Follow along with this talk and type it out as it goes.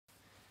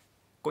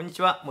こんに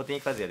ちは、茂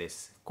木和也で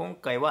す。今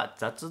回は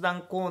雑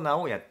談コーナー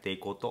をやってい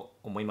こうと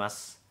思いま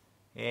す。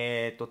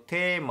テ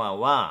ーマ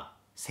は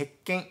石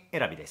鹸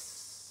選びで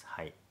す。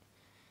はい。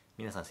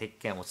皆さん石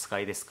鹸お使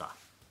いですか？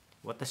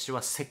私は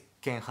石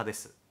鹸派で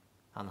す。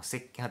石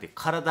鹸派で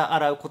体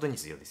洗うことに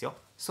強いですよ。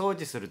掃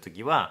除すると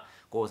きは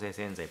合成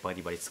洗剤バ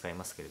リバリ使い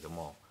ますけれど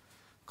も、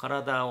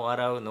体を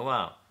洗うの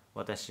は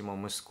私も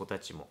息子た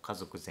ちも家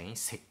族全員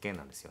石鹸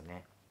なんですよ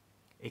ね。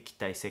液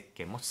体石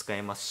鹸も使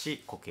えます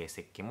し、固形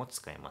石鹸も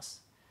使えま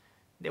す。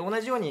で、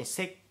同じように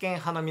石鹸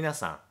派の皆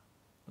さ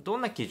ん、ど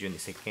んな基準で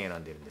石鹸選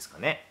んでるんですか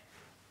ね。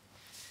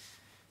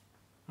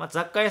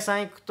雑貨屋さん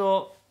行く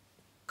と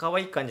可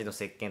愛い感じの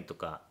石鹸と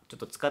か、ちょっ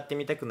と使って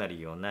みたくなる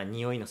ような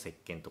匂いの石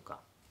鹸とか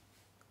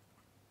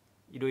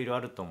いろいろあ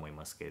ると思い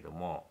ますけれど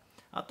も、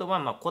あと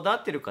はこだわ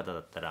ってる方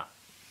だったら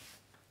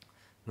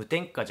無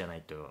添加じゃな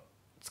いと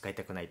使い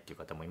たくないっていう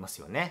方もいま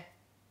すよね。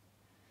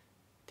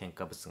添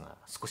加物が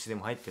少しで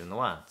も入ってるの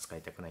は使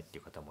いたくないって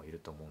いう方もいる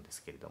と思うんで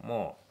すけれど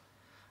も、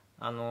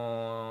そ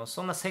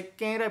んな石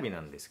鹸選びな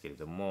んですけれ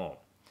ど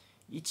も、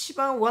一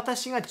番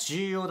私が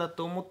重要だ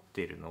と思っ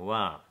ているの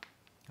は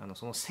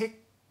その石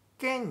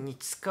鹸に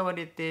使わ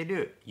れてい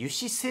る油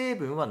脂成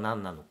分は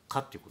何なのか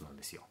っていうことなん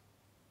ですよ。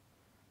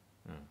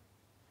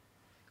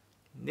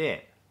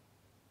で、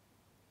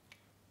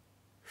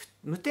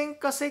無添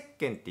加石鹸っ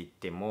て言っ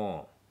て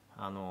も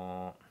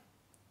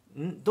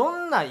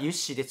どんな油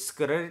脂で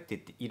作られ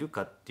ている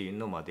かっていう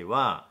のまで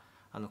は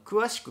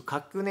詳しく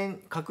確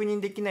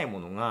認できないも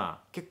のが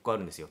結構あ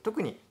るんですよ。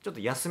特にちょっと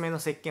安めの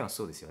石鹸は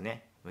そうですよ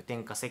ね。無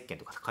添加石鹸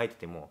とか書いて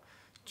ても、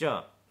じ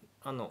ゃ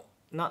あ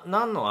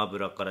何の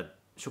油から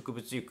植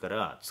物油か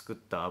ら作っ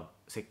た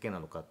石鹸な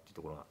のかっていう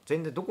ところが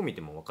全然どこ見て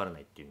もわからな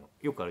いっていうの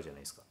よくあるじゃな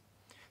いですか。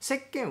石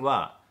鹸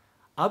は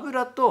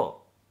油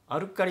とア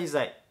ルカリ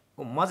剤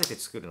を混ぜて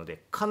作るの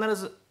で必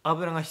ず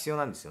油が必要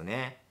なんですよ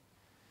ね。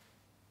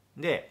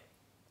で、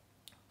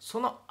そ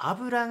の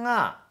油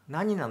が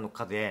何なの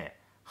かで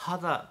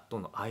肌と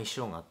の相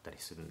性があったり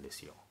するんで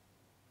すよ。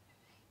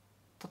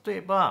例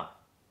えば、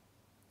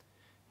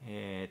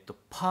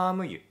パー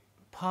ム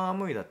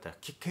油だったら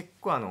結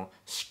構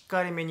しっ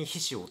かりめに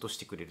皮脂を落とし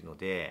てくれるの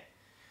で、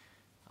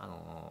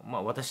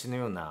私の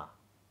ような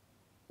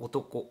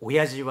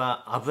親父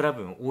は油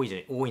分多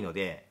いの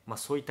で、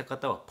そういった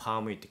方はパ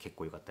ーム油って結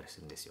構良かったり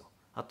するんですよ。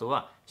あと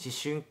は思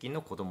春期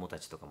の子供た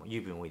ちとかも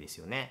油分多いです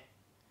よね。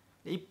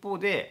で、一方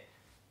で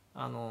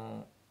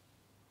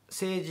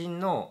成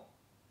人の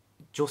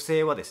女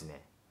性はです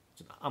ね、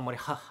ちょっとあんまり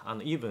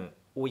油分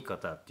多い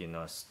方っていうの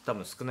は多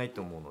分少ないと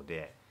思うの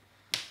で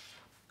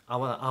合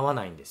わ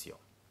ないんですよ。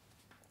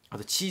あ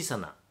と小さ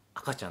な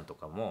赤ちゃんと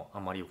かもあ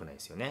んまり良くない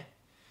ですよね。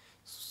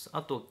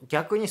あと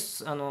逆に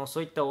そ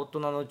ういった大人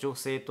の女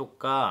性と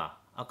か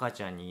赤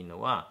ちゃんにいい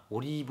のは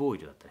オリーブオイ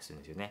ルだったりする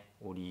んですよね。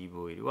オリー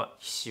ブオイルは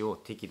皮脂を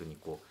適度に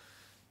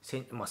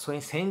それ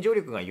に洗浄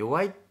力が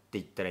弱いって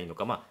言ったらいいの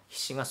か、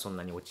皮脂がそん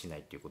なに落ちな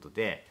いということ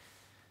で、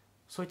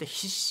そういった油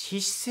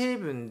脂成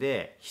分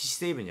で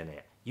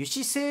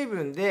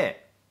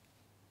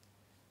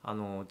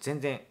全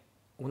然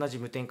同じ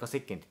無添加石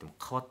鹸って言っても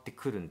変わって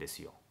くるんで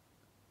すよ。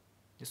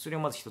で、それを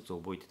まず一つ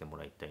覚えてても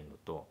らいたいの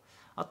と、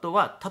あと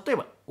は例え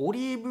ばオ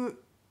リー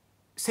ブ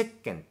石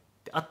鹸っ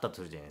てあったと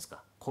するじゃないです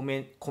か。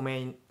米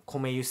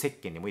油石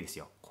鹸でもいいです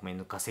よ。米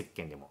ぬか石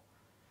鹸でも。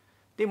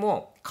で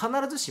も必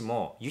ずし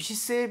も油脂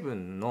成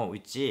分のう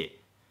ち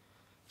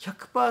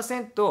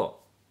 100%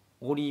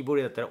 オリーブオ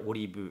イルだったらオ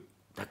リーブ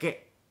だ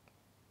け、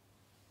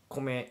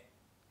米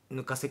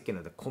ぬか石鹸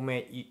だったら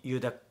米油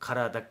だか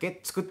らだけ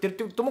作ってるっ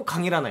てことも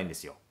限らないんで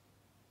すよ。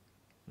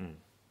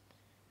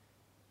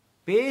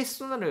ベース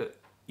となる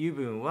油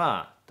分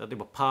は例え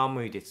ばパーム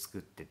油で作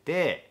って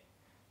て、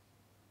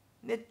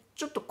で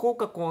ちょっと効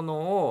果効能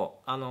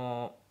を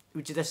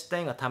打ち出した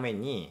いがため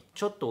に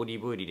ちょっとオリ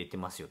ーブオイル入れて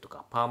ますよと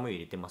かパーム油入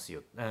れてます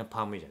よ、パ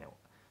ーム油じゃない、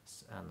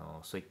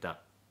そういった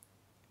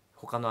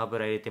他の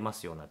油入れてま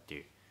すよなって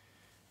いう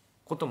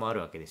こともある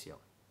わけですよ。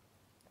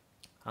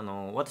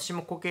私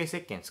も固形石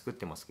鹸作っ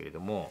てますけれ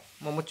ども、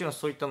もちろん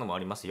そういったのもあ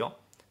りますよ。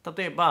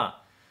例え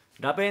ば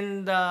ラベ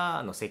ンダ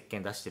ーの石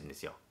鹸出してるんで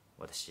すよ、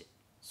私。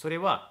それ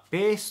は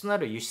ベースとな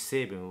る油脂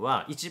成分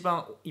は一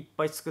番いっ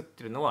ぱい作っ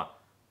てるのは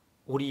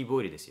オリーブ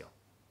オイルですよ。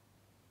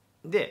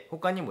で、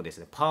他にもです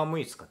ねパーム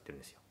油使ってるん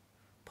ですよ。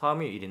パー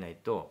ム油入れない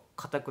と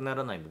硬くな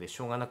らないので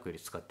しょうがなく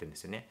使ってるんで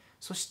すよね。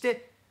そし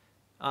て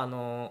ラ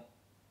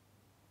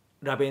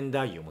ベン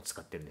ダー油も使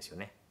ってるんですよ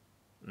ね。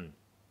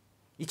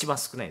一番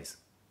少ないです。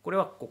これ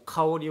は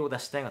香りを出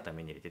したいがた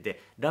めに入れて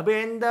て、ラ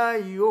ベンダ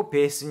ー油を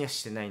ベースには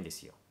してないんで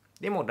すよ。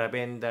でもラ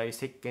ベンダー油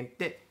石鹸っ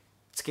て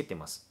つけて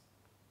ます。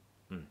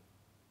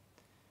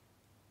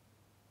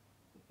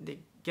で、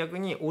逆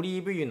にオ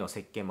リーブ油の石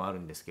鹸もある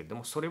んですけれど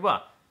も、それ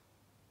は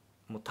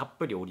もうたっ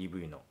ぷりオリーブ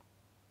油の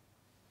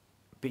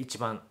一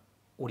番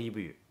オリーブ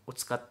油を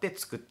使って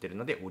作ってる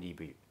のでオリー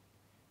ブ油っ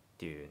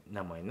ていう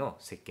名前の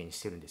石鹸にし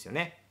てるんですよ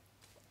ね。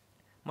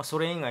そ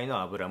れ以外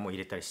の油も入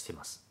れたりして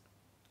ます。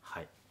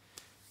はい。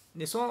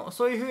で、そ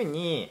ういうふう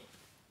に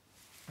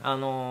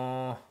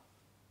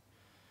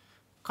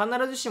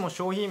必ずしも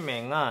商品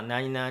名が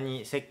何々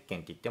石鹸っ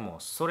て言っても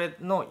それ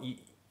の油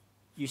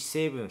脂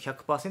成分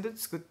 100% で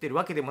作ってる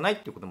わけでもないっ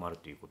ていうこともある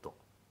ということ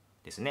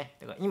ですね。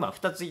だから今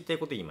2つ言いたい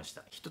こと言いまし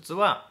た。1つ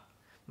は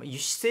油脂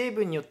成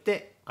分によっ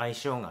て相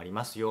性があり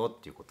ますよ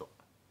っていうこと。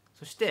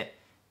そして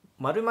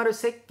〇〇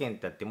石鹸っ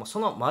てあってもそ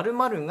の〇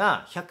〇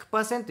が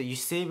 100% 油脂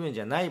成分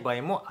じゃない場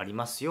合もあり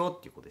ますよ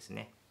っていうことです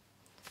ね。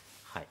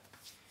はい。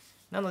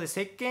なので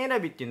石鹸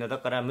選びっていうのはだ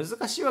から難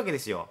しいわけで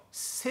すよ。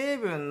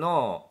油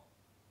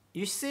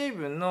脂成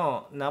分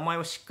の名前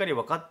をしっかり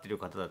分かってる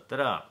方だった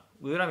ら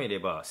裏見れ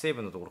ば成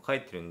分のところ書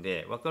いてるん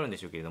で分かるんで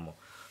しょうけれども、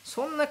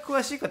そんな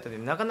詳しい方で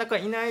なかなか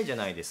いないじゃ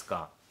ないです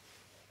か。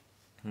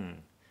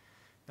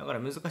だから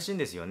難しいん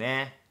ですよ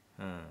ね。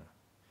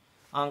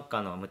安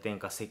価の無添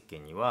加石鹸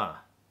に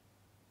は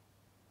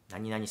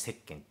何々石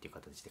鹸っていう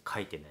形で書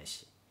いてない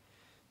し、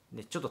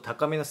でちょっと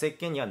高めの石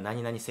鹸には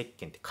何々石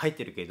鹸って書い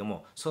てるけれど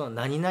も、その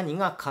何々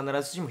が必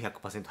ずしも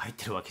 100% 入っ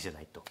てるわけじゃ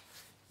ないと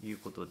いう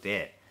こと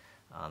で、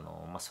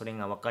それ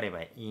が分かれ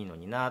ばいいの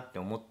になって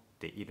思っ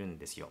ているん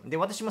ですよ。で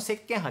私も石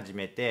鹸始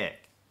め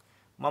て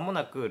間も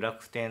なく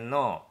楽天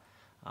の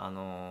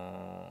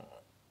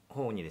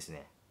方にです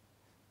ね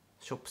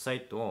ショップサ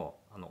イトを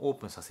オー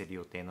プンさせる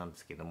予定なんで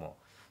すけども、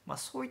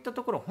そういった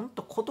ところを本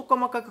当事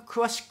細かく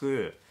詳し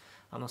く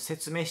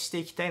説明して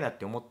いきたいなっ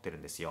て思ってる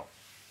んですよ。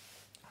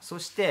そ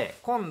して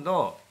今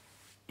度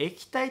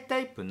液体タ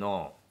イプ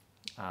の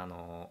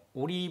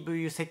オリーブ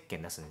油石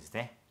鹸出すんです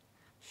ね。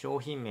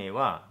商品名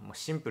はもう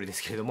シンプルで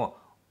すけれども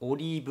オ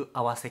リーブ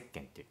泡石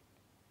鹸ってい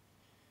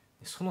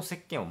う、その石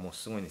鹸はもう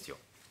すごいんですよ。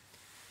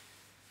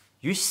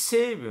油脂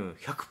成分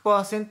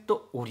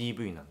 100% オリー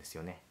ブ油なんです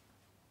よね。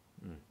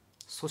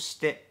そし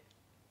て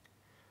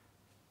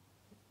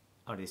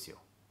あれですよ、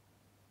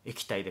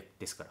液体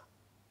ですから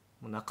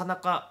もうなかな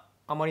か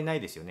あまりな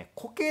いですよね。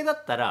固形だ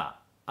ったら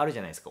あるじ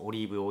ゃないですか、オ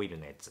リーブオイル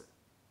のやつ。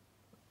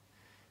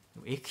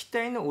液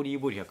体のオリー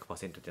ブオイル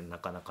 100% ってな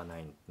かなかな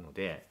いの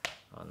で、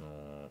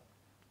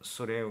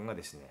それが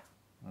ですね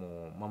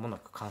もう間もな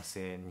く完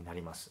成にな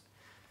ります。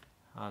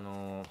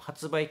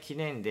発売記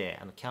念で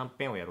キャン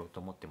ペーンをやろうと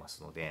思ってま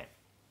すので、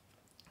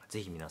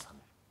ぜひ皆さん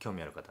興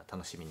味ある方は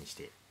楽しみにし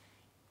て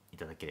い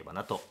ただければ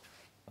なと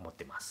思っ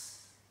てま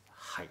す。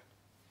はい、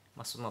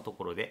そんなと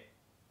ころで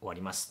終わ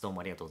ります。どう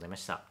もありがとうございま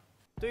した。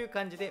という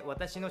感じで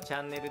私のチ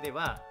ャンネルで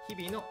は日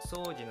々の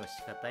掃除の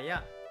仕方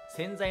や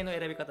洗剤の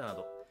選び方な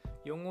ど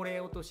汚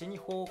れ落としに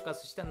フォーカ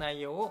スした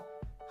内容を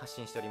発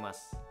信しておりま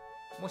す。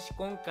もし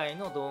今回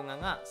の動画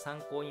が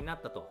参考にな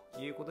ったと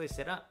いうことでし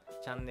たら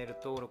チャンネル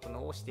登録の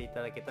方をしてい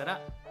ただけた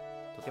ら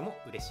とても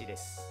嬉しいで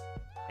す。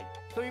は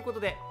い、ということ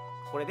で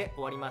これで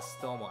終わります。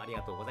どうもあり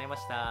がとうございま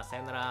した。さ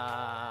ような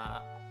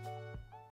ら。